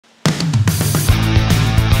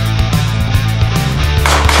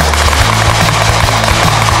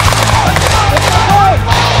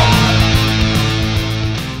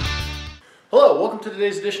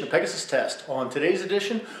today's edition of Pegasus Test. On today's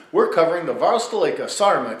edition, we're covering the Varusteleka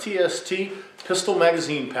Sarma TST pistol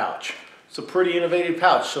magazine pouch. It's a pretty innovative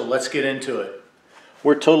pouch, so let's get into it.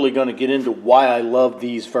 We're totally going to get into why I love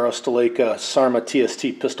these Varusteleka Sarma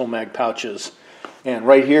TST pistol mag pouches. And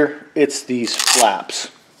right here, it's these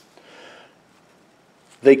flaps.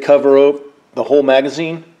 They cover up the whole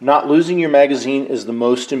magazine. Not losing your magazine is the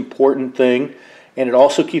most important thing. And it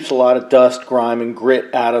also keeps a lot of dust, grime, and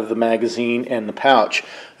grit out of the magazine and the pouch.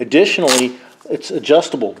 Additionally, it's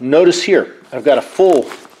adjustable. Notice here, I've got a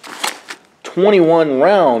full 21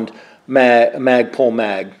 round Magpul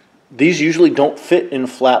mag. These usually don't fit in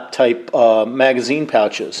flap type magazine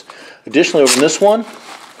pouches. Additionally, over in this one,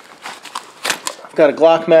 I've got a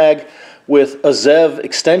Glock mag with a Zev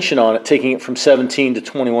extension on it, taking it from 17 to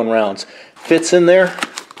 21 rounds. Fits in there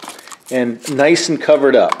and nice and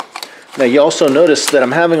covered up. Now you also notice that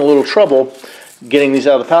I'm having a little trouble getting these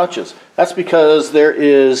out of the pouches. That's because there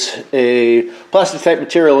is a plastic type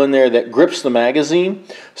material in there that grips the magazine.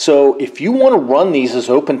 So if you want to run these as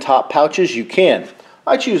open top pouches, you can.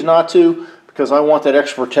 I choose not to because I want that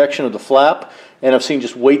extra protection of the flap, and I've seen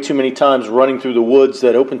just way too many times running through the woods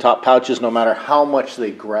that open top pouches, no matter how much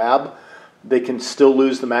they grab, they can still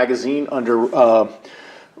lose the magazine under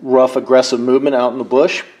rough aggressive movement out in the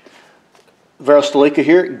bush. Varusteleka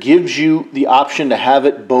here gives you the option to have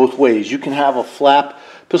it both ways. You can have a flap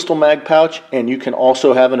pistol mag pouch, and you can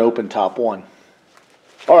also have an open top one.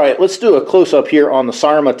 Alright, let's do a close-up here on the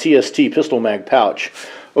Sarma TST pistol mag pouch.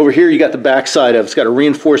 Over here you got the back side of it. It's got a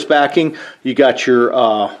reinforced backing. You got your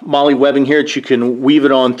molly webbing here that you can weave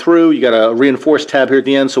it on through. You got a reinforced tab here at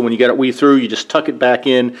the end, so when you get it weaved through, you just tuck it back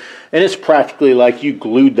in, and it's practically like you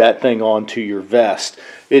glued that thing onto your vest.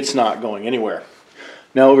 It's not going anywhere.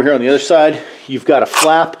 Now over here on the other side, you've got a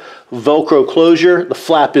flap, Velcro closure. The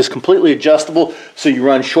flap is completely adjustable, so you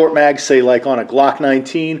run short mags, say like on a Glock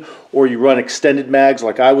 19, or you run extended mags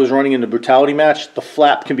like I was running in the brutality match. The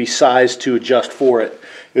flap can be sized to adjust for it,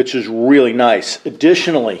 which is really nice.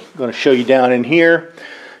 Additionally, I'm going to show you down in here.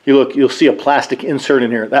 You'll see a plastic insert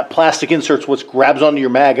in here. That plastic insert is what grabs onto your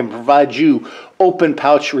mag and provides you open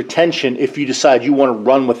pouch retention if you decide you want to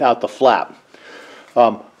run without the flap.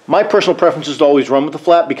 My personal preference is to always run with the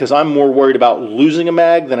flap because I'm more worried about losing a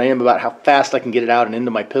mag than I am about how fast I can get it out and into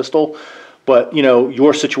my pistol. But, you know,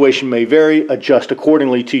 your situation may vary. Adjust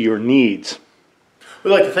accordingly to your needs.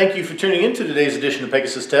 We'd like to thank you for tuning in to today's edition of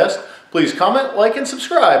Pegasus Test. Please comment, like, and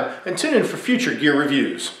subscribe, and tune in for future gear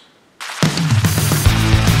reviews.